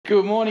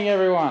Good morning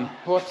everyone.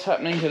 What's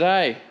happening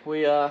today?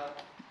 We are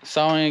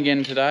sewing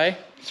again today.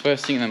 It's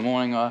first thing in the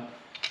morning. I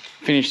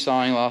finished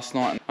sewing last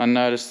night. I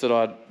noticed that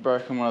I'd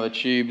broken one of the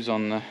tubes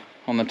on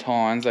the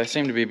tines. They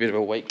seem to be a bit of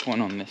a weak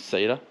point on this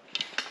cedar.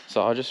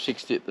 So I just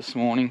fixed it this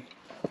morning.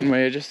 And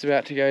we're just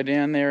about to go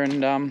down there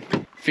and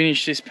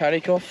finish this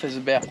paddock off. There's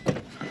about,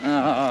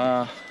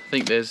 I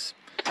think there's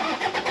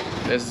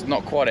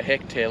not quite a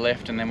hectare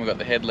left, and then we've got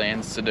the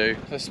headlands to do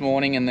this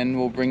morning, and then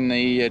we'll bring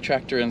the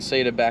tractor and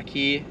seeder back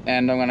here,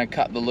 and I'm going to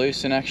cut the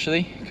lucerne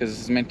actually, because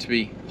it's meant to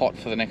be hot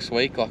for the next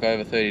week, like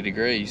over 30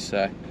 degrees,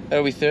 so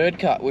that'll be third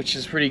cut, which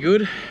is pretty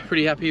good.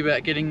 Pretty happy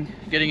about getting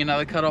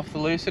another cut off the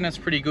lucerne. It's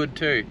pretty good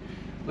too.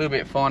 A little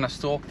bit finer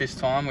stalk this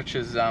time, which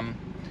is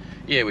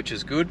yeah, which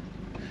is good.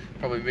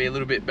 Probably be a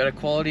little bit better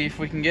quality if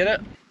we can get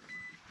it.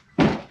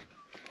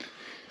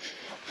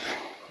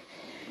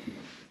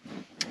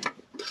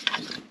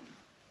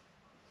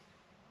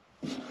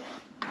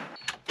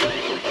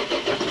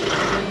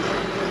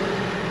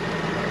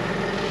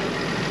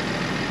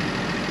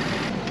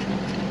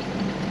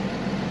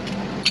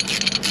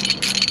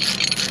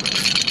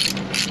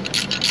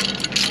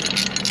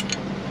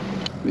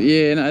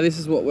 Yeah, no, this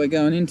is what we're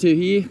going into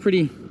here.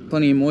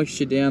 Plenty of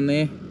moisture down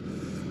there.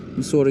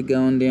 I'm sort of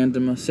going down to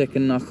my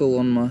second knuckle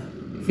on my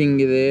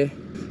finger there.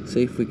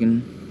 See if we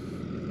can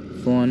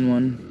find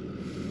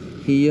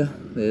one here.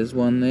 There's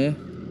one there.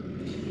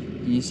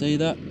 Can you see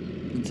that?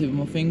 The tip of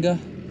my finger.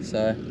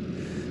 So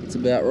it's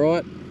about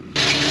right.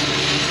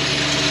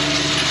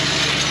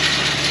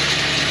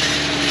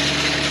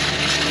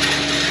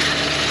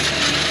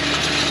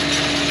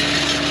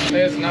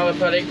 There's another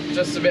paddock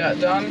just about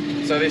done.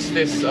 So this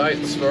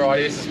oats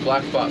variety, this is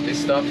black butt, this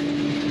stuff.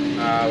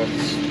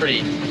 It's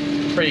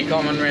pretty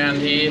common around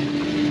here.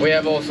 We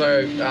have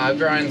also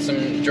grown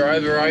some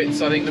drover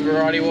oats, I think the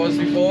variety was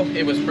before.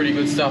 It was pretty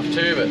good stuff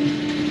too, but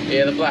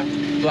yeah, the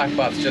black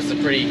butt's just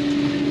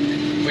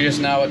we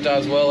just know it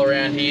does well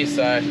around here,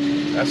 so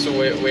that's what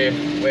we're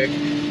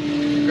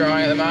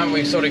growing at the moment.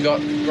 We sort of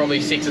got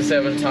probably 6 or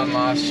 7 tonne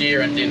last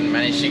year and didn't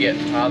manage to get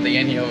hardly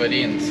any of it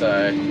in,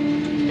 so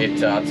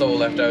it's all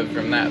left over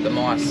from that. The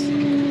mice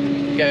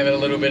gave it a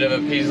little bit of a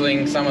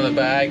pizzling, some of the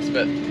bags,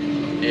 but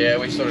yeah,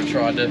 we sort of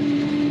tried to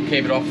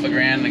keep it off the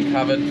ground and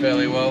covered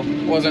fairly well.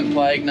 Wasn't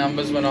plague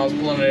numbers when I was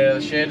pulling it out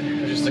of the shed,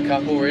 just a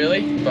couple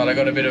really, but I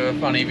got a bit of a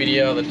funny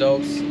video of the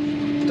dogs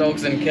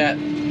and cat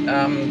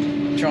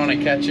trying to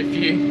catch a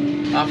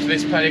few. After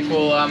this paddock,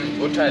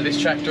 we'll take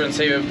this tractor and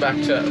seeder back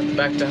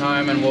to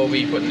home, and we'll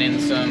be putting in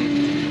some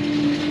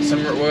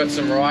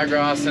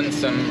ryegrass and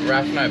some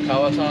Rafno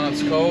Peloton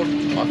it's called.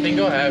 I think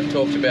I have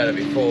talked about it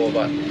before,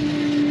 but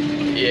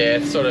yeah,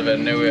 it's sort of a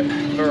newer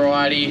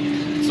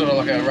variety, sort of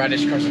like a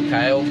radish cross a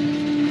kale.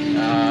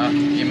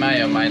 You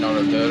may or may not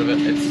have heard of it.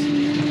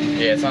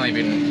 It's only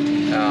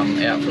been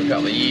out for a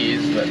couple of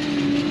years, but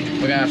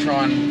we're going to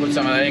try and put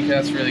some of that in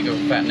because that's really good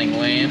for fattening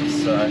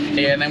lambs. So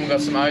yeah, and then we've got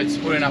some oats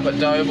putting up at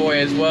Doughboy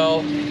as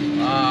well,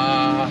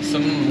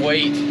 some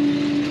wheat,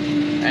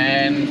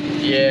 and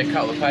yeah, a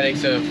couple of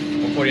paddocks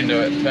we'll put into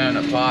a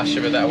permanent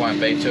pasture, but that won't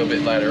be till a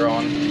bit later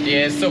on.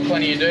 Yeah, there's still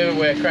plenty to do.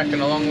 We're cracking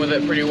along with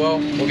it pretty well.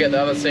 We'll get the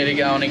other seeder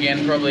going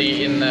again,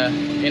 probably in the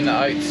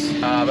oats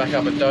back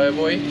up at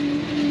Doughboy,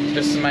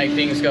 just to make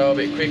things go a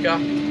bit quicker.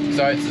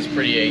 So oats is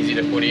pretty easy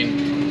to put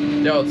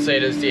in. The old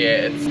seeders,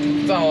 yeah, it's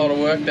done a lot of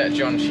work, that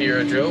John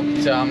Shearer drill.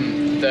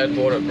 Dad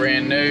bought it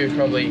brand new,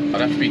 probably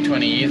I'd have to be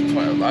 20 years,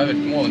 over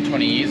more than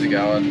 20 years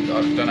ago. I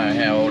don't know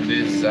how old it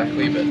is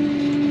exactly, but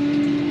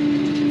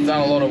it's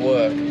done a lot of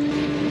work.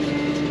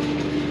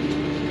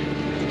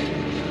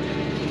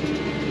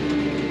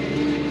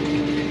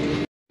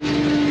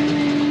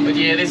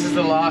 Yeah, this is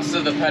the last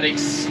of the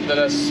paddocks that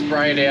are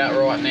sprayed out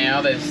right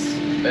now.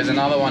 There's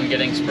another one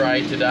getting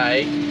sprayed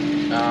today.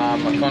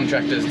 My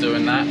contractor's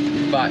doing that.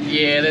 But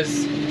yeah,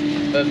 there's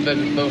the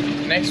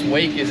next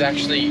week is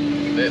actually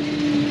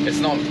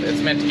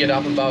it's meant to get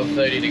up above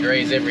 30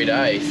 degrees every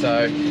day.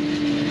 So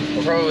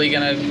we're probably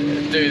going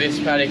to do this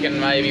paddock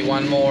and maybe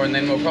one more, and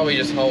then we'll probably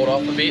just hold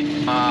off a bit,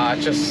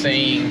 just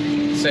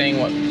seeing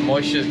what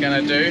moisture's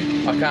going to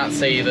do. I can't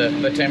see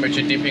the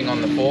temperature dipping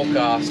on the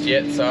forecast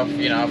yet, so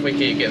if we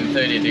keep getting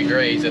 30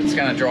 degrees, it's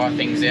going to dry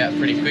things out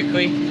pretty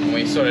quickly, and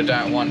we sort of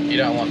you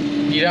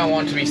don't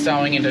want to be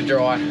sowing into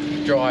dry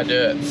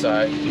dirt.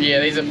 So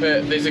yeah, these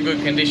are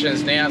good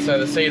conditions now, so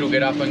the seed will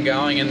get up and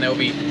going, and there'll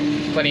be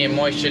plenty of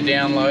moisture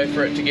down low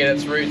for it to get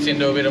its roots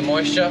into a bit of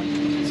moisture.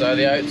 So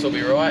the oats will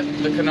be right.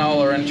 The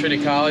canola and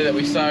triticale that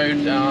we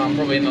sowed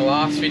probably in the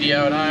last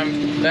video at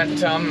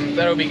home,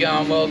 that'll be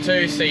going well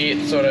too. See,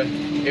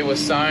 it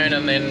was sown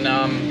and then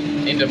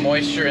into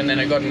moisture, and then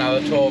it got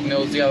another 12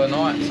 mils the other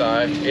night.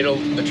 So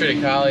the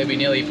triticale will be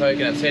nearly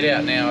poking its head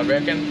out now, I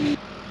reckon.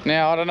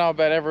 Now I don't know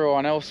about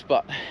everyone else,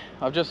 but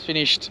I've just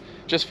finished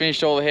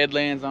all the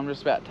headlands. I'm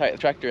just about to take the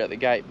tractor out the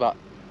gate, but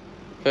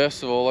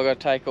first of all I've got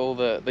to take all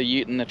the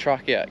ute and the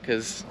truck out,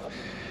 because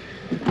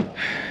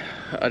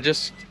I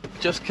just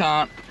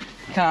can't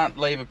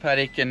leave a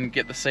paddock and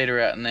get the seeder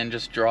out and then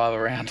just drive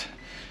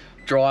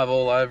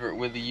all over it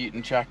with the ute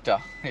and tractor.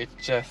 It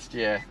just,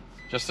 yeah,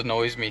 just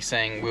annoys me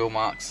seeing wheel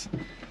marks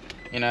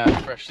in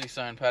a freshly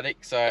sown paddock.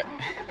 So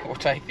we'll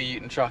take the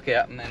ute and truck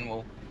out and then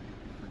we'll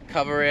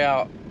cover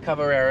our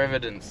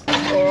evidence.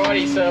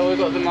 Alrighty, so we've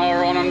got the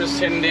mower on. I'm just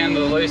heading down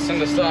to the Lucerne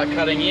to start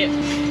cutting it.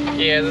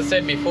 Yeah, as I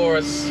said before,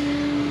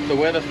 the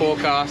weather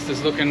forecast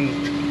is looking,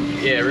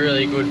 yeah,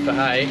 really good for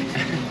hay.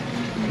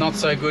 Not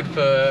so good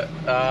for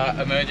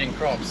emerging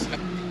crops.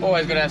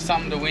 Always got to have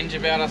something to whinge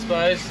about, I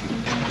suppose.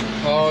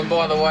 Oh, and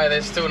by the way,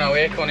 there's still no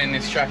aircon in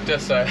this tractor,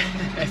 so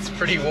it's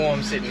pretty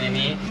warm sitting in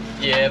here.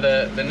 Yeah,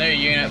 the new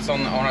unit's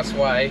on its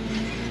way.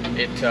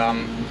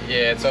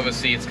 Yeah,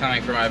 it's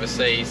coming from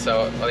overseas,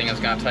 so I think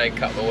it's going to take a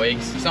couple of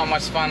weeks. It's not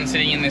much fun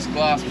sitting in this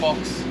glass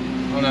box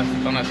on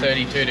a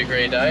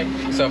 32-degree day.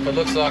 So if it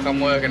looks like I'm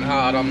working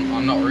hard,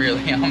 I'm not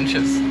really. I'm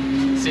just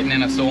sitting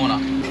in a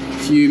sauna. A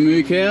few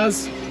moo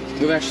cows.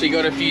 We've actually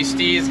got a few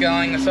steers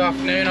going this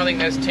afternoon. I think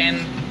there's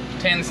 10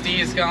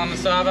 steers going to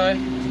Savo.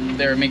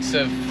 They're a mix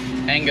of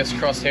Angus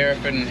cross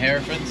Hereford and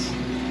Herefords,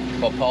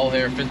 or Pole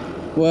Hereford.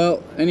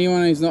 Well,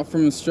 anyone who's not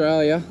from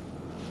Australia,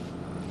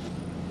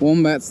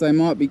 wombats, they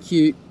might be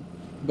cute,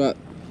 but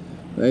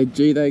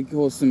they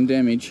cause some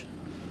damage.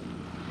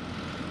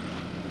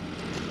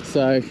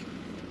 So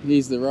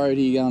here's the road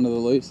here going to the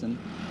Lucerne,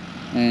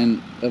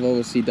 and they've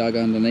obviously dug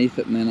underneath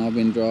it, and then I've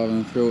been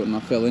driving through it and I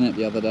fell in it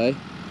the other day.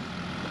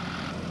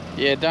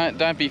 Yeah,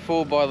 don't be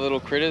fooled by the little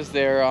critters.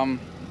 They're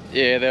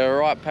yeah, they're a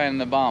right pain in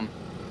the bum,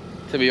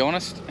 to be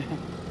honest.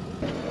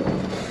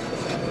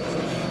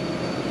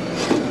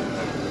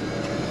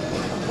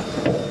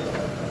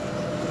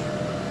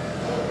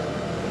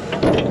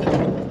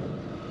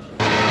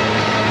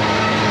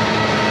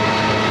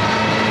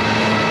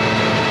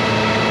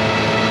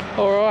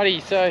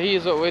 Alrighty, so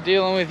here's what we're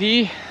dealing with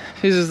here.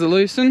 This is the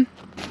Lucerne.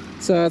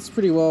 So it's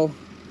pretty well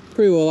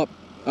up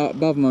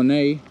above my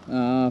knee,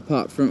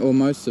 apart from, or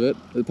most of it,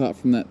 apart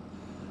from that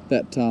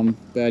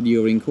bad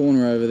yielding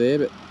corner over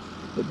there.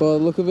 But by the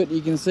look of it,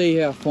 you can see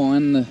how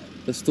fine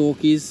the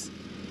stalk is.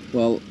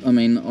 Well, I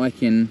mean, I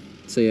can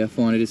see how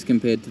fine it is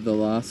compared to the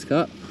last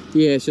cut.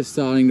 Yeah, it's just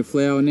starting to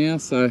flower now,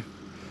 so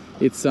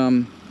it's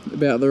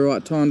about the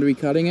right time to be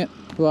cutting it.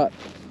 But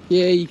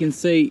yeah, you can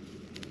see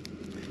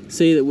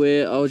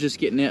that I was just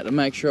getting out to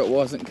make sure it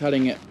wasn't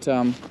cutting it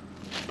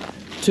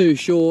too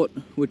short,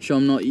 which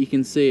I'm not. You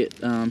can see it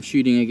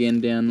shooting again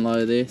down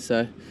low there.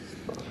 So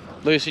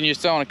Lucerne, you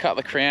still want to cut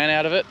the crown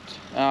out of it,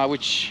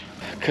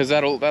 because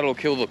that'll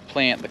kill the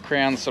plant. The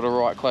crown's sort of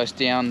right close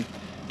down.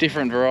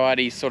 Different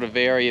varieties sort of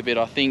vary a bit,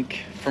 I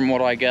think, from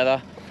what I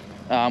gather,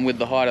 with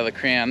the height of the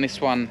crown.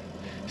 This one,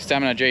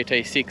 Stamina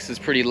GT6, is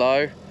pretty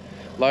low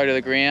to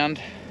the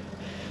ground,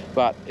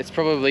 but it's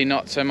probably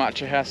not so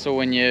much a hassle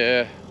when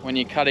you're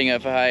cutting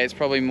it for hay. It's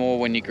probably more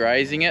when you're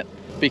grazing it,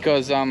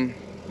 because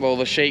well,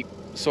 the sheep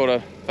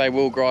they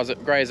will graze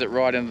it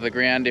right into the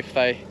ground if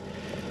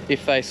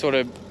they sort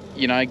of,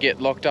 you know, get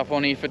locked up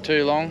on here for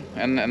too long,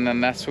 and then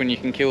that's when you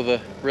can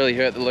really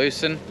hurt the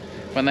Lucerne,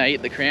 when they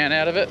eat the crown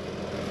out of it.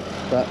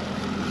 But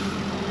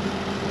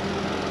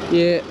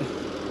yeah,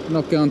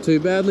 not going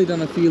too badly.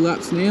 Done a few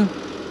laps now.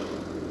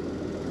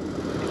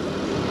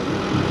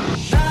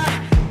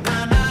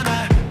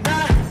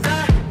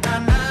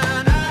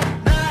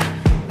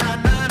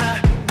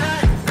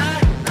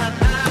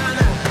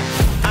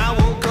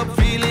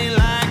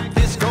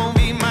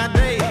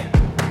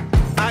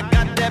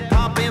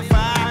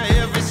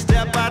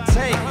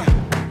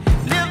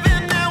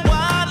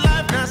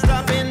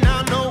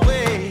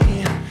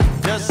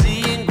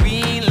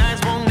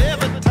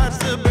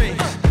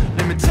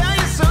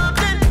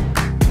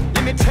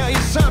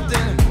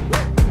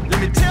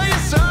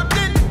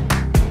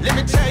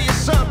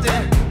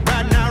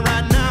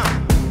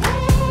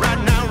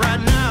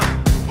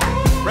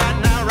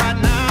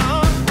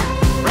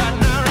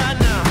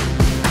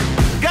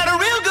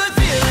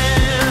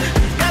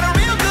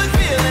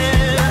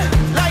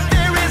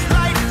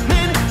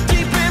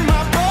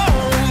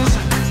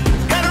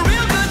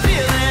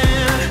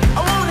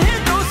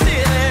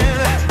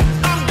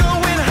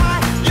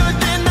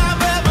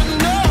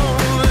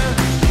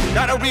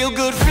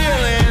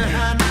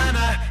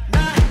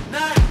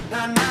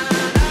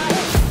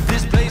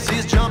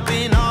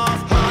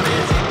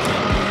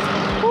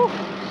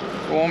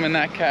 In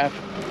that cab,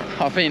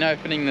 I've been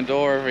opening the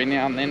door every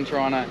now and then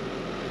trying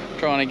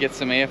to get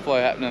some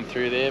airflow happening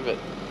through there, but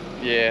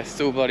yeah,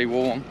 still bloody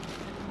warm.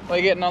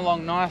 We're getting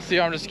along nicely.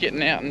 I'm just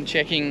getting out and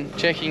checking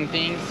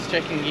things,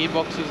 checking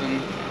gearboxes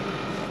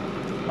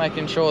and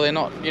making sure they're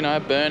not, you know,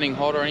 burning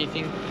hot or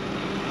anything,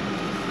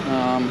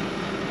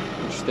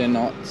 which they're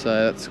not,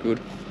 so that's good.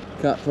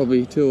 Cut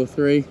probably 2 or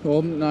 3,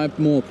 or no,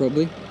 more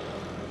probably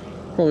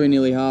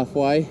nearly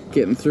halfway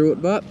getting through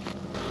it, but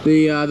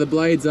the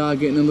blades are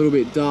getting a little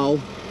bit dull,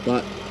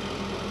 but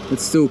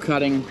it's still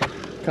cutting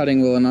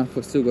well enough.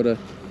 I've still got a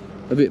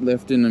bit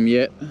left in them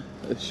yet.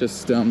 It's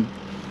just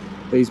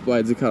these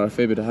blades have cut a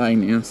fair bit of hay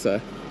now, so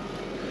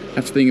I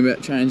have to think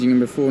about changing them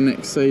before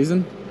next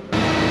season.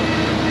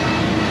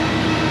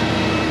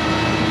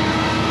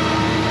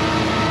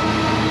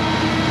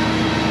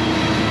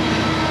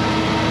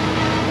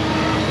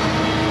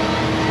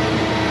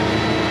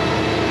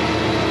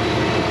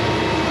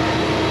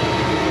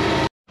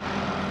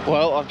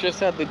 Well, I've just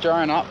had the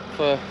drone up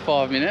for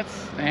 5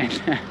 minutes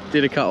and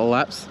did a couple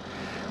laps.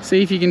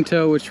 See if you can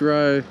tell which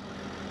row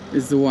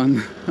is the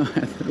one,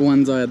 the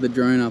ones I had the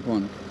drone up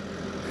on.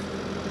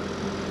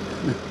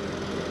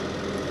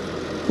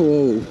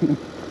 Whoa.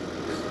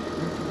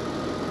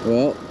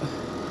 Well,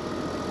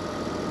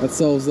 that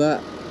solves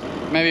that.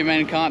 Maybe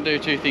men can't do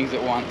two things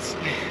at once.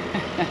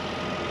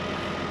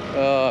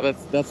 Oh,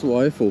 that's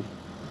woeful.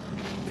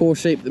 Poor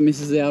sheep that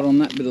misses out on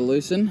that bit of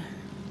lucerne.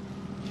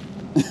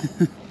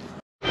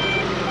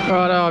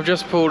 Righto, I've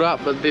just pulled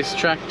up, but this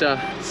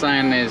tractor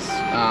saying there's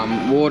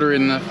water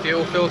in the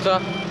fuel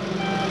filter.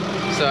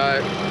 So,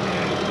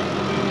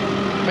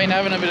 been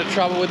having a bit of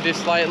trouble with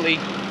this lately.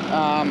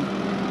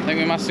 I think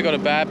we must have got a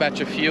bad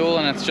batch of fuel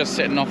and it's just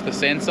setting off the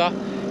sensor.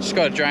 Just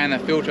got to drain the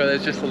filter.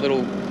 There's just a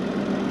little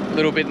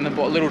bit in the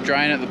little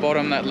drain at the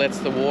bottom that lets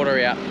the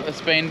water out.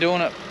 It's been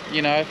doing it,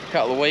 you know, for a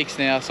couple of weeks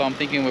now, so I'm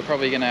thinking we're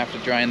probably going to have to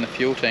drain the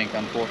fuel tank,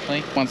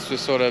 unfortunately. Once we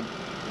sort of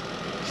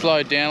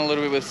slowed down a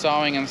little bit with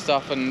sewing and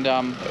stuff and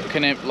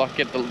like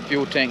get the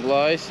fuel tank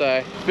low, so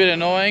a bit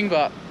annoying,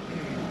 but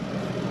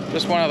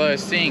just one of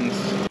those things.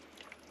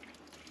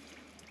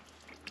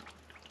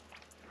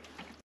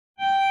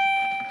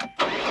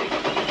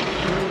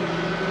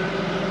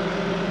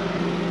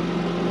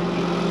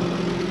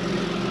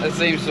 That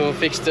seems to have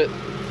fixed it.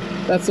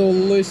 That's all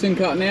loose and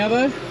cut now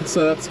though,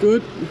 so that's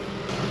good.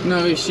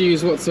 No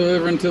issues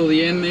whatsoever until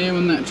the end there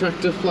when that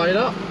tractor played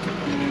up.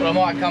 But I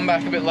might come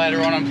back a bit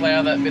later on and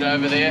plough that bit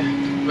over there.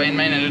 Been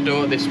meaning to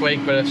do it this week,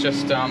 but it's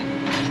just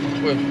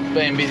we've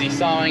been busy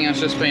sowing and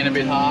it's just been a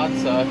bit hard,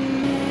 so.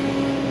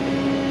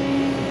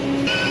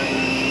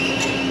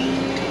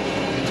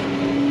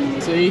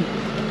 See,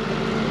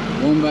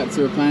 wombats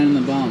are a pain in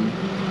the bum,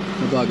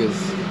 the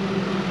buggers.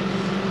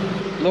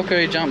 Look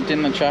who jumped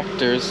in the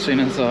tractor as soon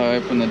as I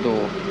opened the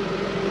door.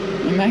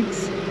 Hey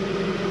Max,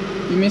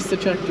 you missed the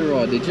tractor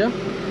ride, did you?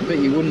 I bet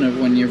you wouldn't have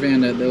when you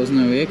found out there was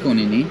no aircon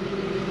in here.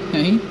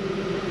 Hey?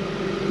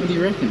 What do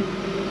you reckon?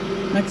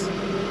 Max?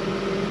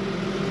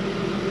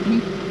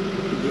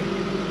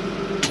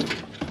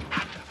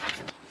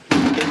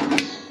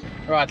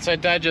 Right, so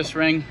Dad just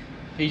rang.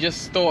 He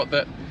just thought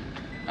that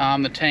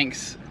the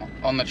tanks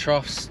on the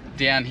troughs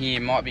down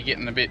here might be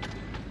getting a bit,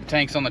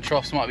 tanks on the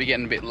troughs might be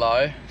getting a bit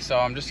low. So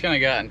I'm just gonna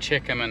go out and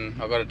check them, and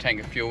I've got a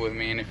tank of fuel with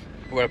me, and if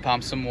we've got to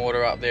pump some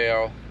water up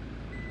there, I'll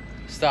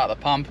start the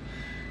pump,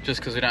 just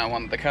because we don't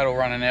want the cattle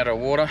running out of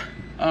water.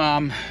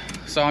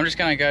 So I'm just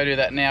gonna go do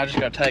that now. Just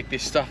gotta take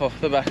this stuff off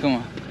the back of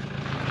my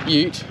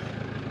ute.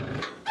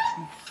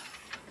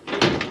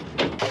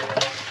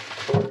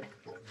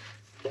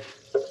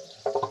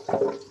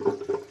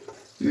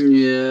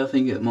 Yeah, I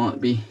think it might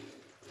be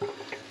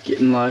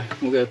getting low.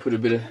 We'll go put a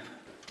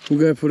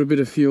bit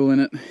of fuel in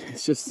it.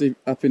 It's just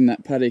up in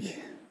that paddock.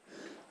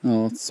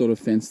 Oh, it's sort of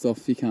fenced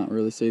off. You can't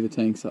really see the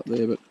tanks up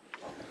there, but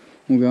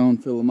we'll go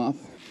and fill them up.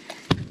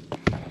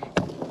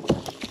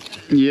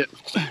 Yep.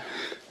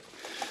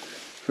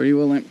 Pretty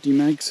well empty,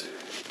 Mags.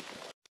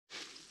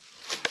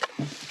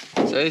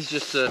 So this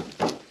is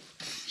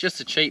just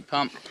a cheap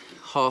pump,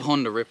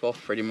 Honda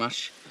rip-off pretty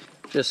much.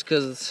 Just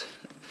because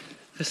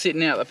it's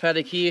sitting out the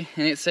paddock here,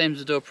 and it seems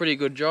to do a pretty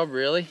good job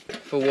really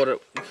for what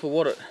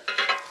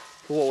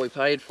we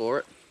paid for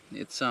it.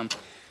 It's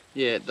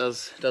yeah, it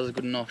does a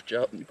good enough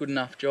job.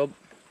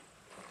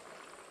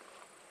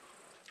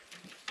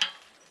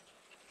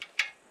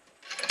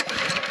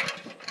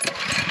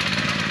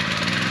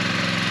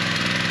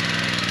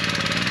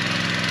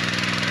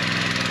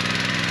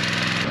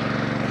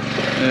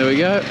 There we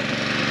go.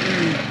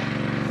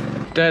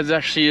 Dad's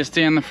actually just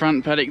down the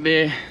front paddock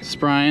there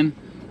spraying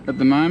at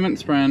the moment,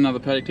 spraying another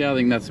paddock now. I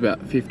think that's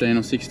about 15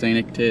 or 16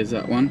 hectares,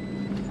 that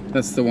one.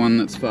 That's the one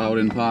that's failed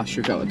in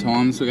pasture a couple of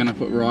times. We're going to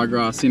put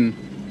ryegrass in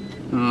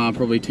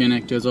probably 10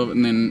 hectares of it,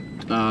 and then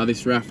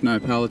this Raphno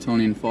Peloton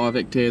in 5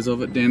 hectares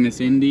of it down this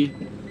end here.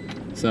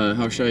 So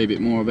I'll show you a bit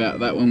more about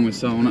that when we're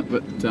sowing it,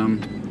 but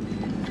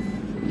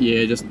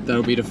yeah, just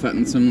that'll be to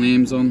fatten some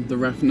lambs on the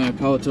Raphno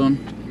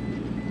Peloton.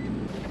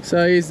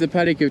 So here's the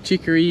paddock of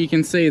chicory. You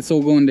can see it's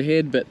all gone to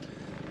head, but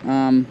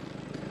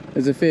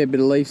there's a fair bit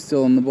of leaf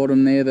still on the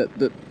bottom there that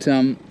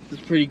is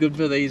pretty good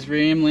for these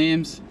ram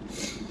lambs.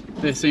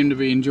 They seem to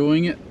be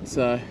enjoying it,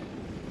 so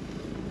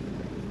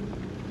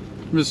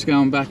I'm just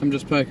going back. I'm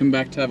just poking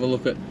back to have a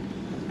look at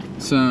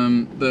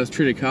the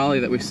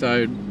triticale that we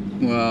sowed,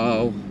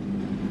 well,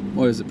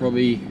 what is it,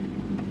 probably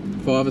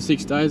 5 or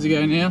 6 days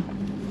ago now,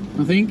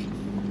 I think.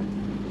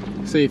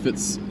 See if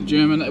it's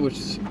germinated,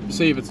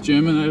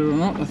 or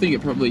not. I think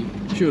it probably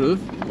should have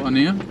by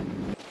now.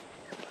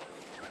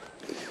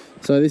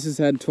 So this has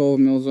had 12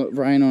 mils of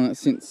rain on it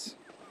since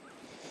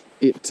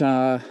it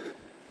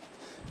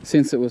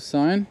was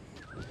sown,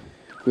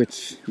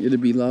 which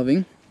it'd be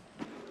loving.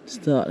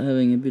 Start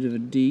having a bit of a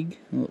dig.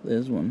 Oh,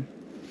 there's one.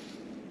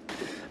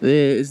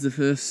 There is the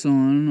first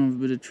sign of a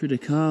bit of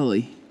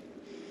triticale.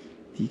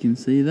 If you can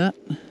see that,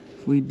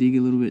 if we dig a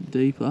little bit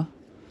deeper,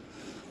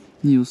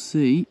 you'll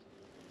see.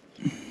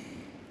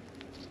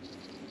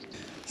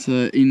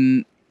 So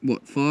in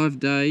what, 5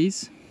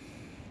 days,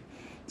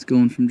 It's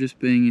gone from just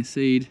being a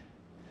seed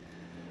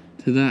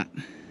to that,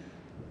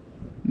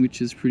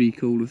 which is pretty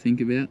cool to think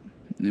about.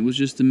 And it was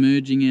just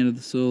emerging out of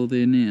the soil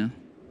there now.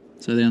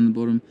 So down the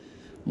bottom,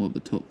 or at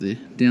the top there,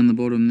 down the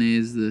bottom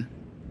there's the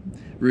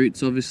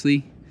roots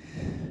obviously.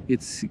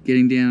 It's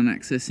getting down and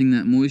accessing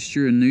that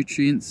moisture and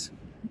nutrients,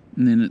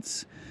 and then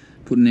it's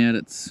putting out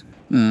its,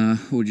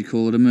 what do you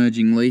call it,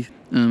 emerging leaf.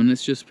 And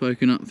it's just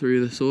poking up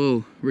through the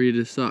soil, ready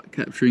to start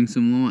capturing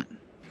some light.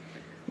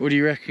 What do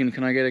you reckon?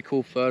 Can I get a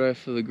cool photo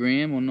for the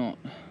gram or not?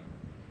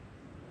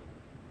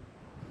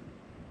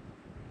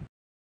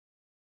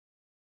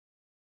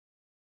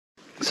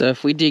 So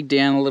if we dig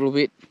down a little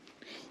bit,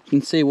 you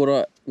can see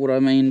what I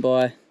mean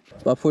by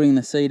putting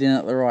the seed in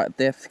at the right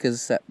depth,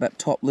 because that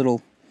top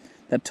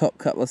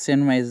couple of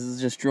centimeters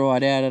is just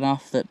dried out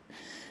enough that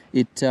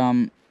it,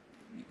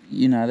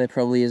 you know, there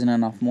probably isn't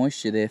enough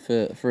moisture there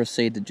for a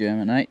seed to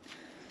germinate.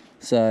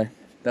 So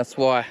that's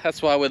why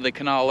with the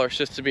canola it's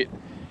just a bit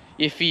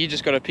iffy. You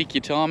just got to pick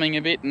your timing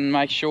a bit and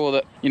make sure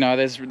that, you know,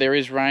 there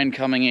is rain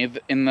coming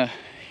in the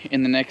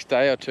next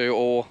day or two,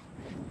 or,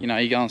 you know,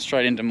 you're going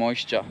straight into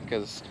moisture,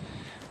 because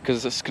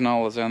this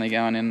canola is only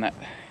going in that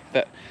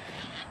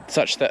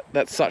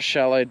such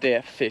shallow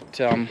depth. It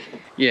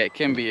yeah, it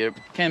can be a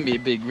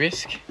big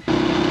risk.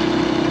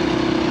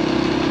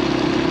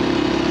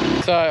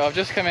 So I've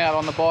just come out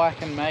on the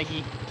bike and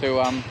Maggie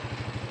to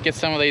get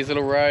some of these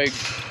little rogue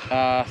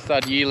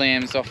stud ewe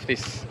lambs off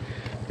this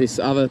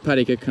other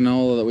paddock of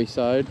canola that we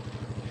sowed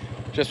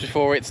just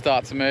before it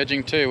starts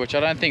emerging too, which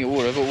I don't think it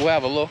would have, but we'll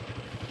have a look.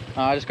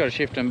 I just got to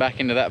shift them back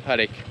into that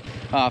paddock.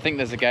 I think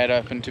there's a gate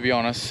open, to be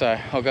honest, so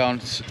I'll go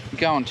and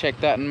check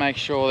that and make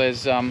sure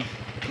there's not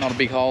a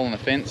big hole in the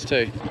fence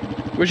too.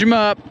 Push him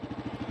up.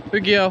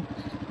 Good girl.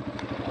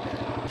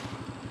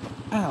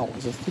 Ow,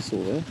 there's a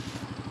thistle there.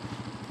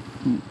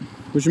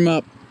 Push him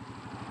up.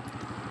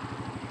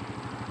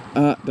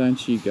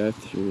 Don't you go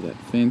through that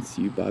fence,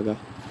 you bugger.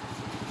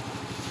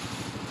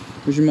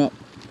 Push him up.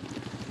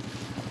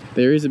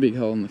 There is a big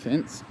hole in the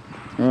fence.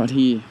 Right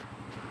here.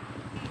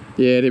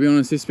 Yeah, to be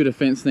honest, this bit of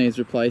fence needs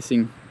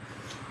replacing.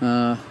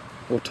 Or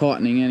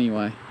tightening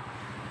anyway.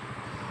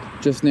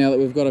 Just now that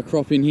we've got a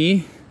crop in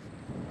here.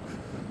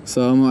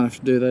 So I might have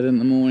to do that in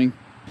the morning.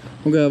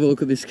 We'll go have a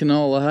look at this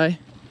canola, hey?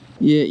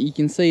 Yeah, you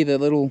can see they're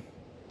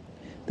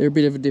a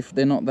bit of a different,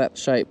 they're not that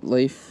shaped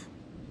leaf.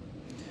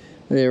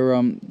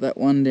 They're that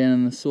one down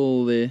in the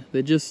soil there.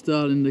 They're just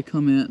starting to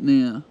come out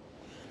now.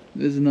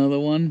 There's another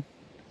one.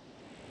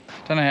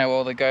 Don't know how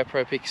well the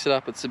GoPro picks it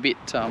up. It's a bit,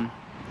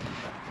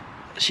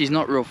 she's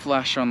not real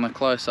flash on the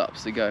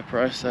close-ups, the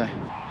GoPro, so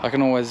I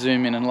can always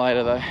zoom in and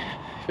later though.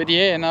 But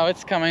yeah, no,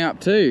 it's coming up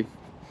too.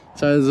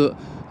 So there's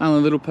only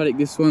a little paddock,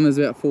 this one, there's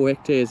about 4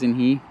 hectares in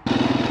here.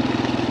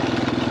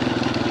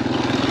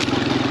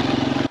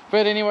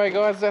 But anyway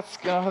guys, I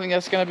think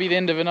that's going to be the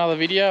end of another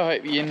video. I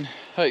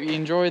hope you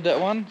enjoyed that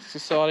one. It's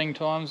exciting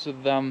times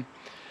with the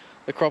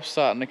crops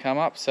starting to come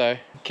up, so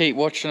keep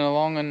watching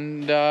along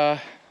and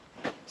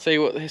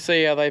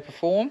see how they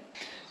perform.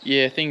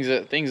 Yeah, things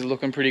are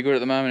looking pretty good at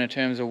the moment in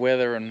terms of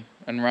weather and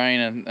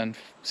rain and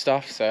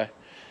stuff, so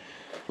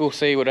we'll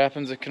see what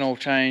happens. It can all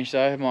change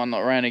though. It might not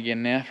rain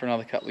again now for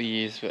another couple of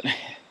years, but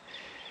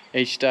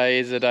each day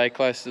is a day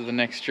closer to the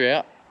next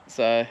drought,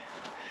 so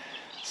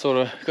sort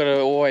of got to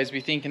always be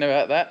thinking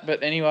about that.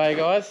 But anyway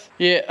guys,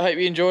 yeah, hope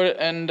you enjoyed it,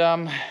 and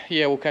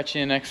yeah, we'll catch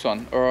you in the next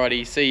one.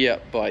 Alrighty, see ya,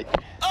 bye.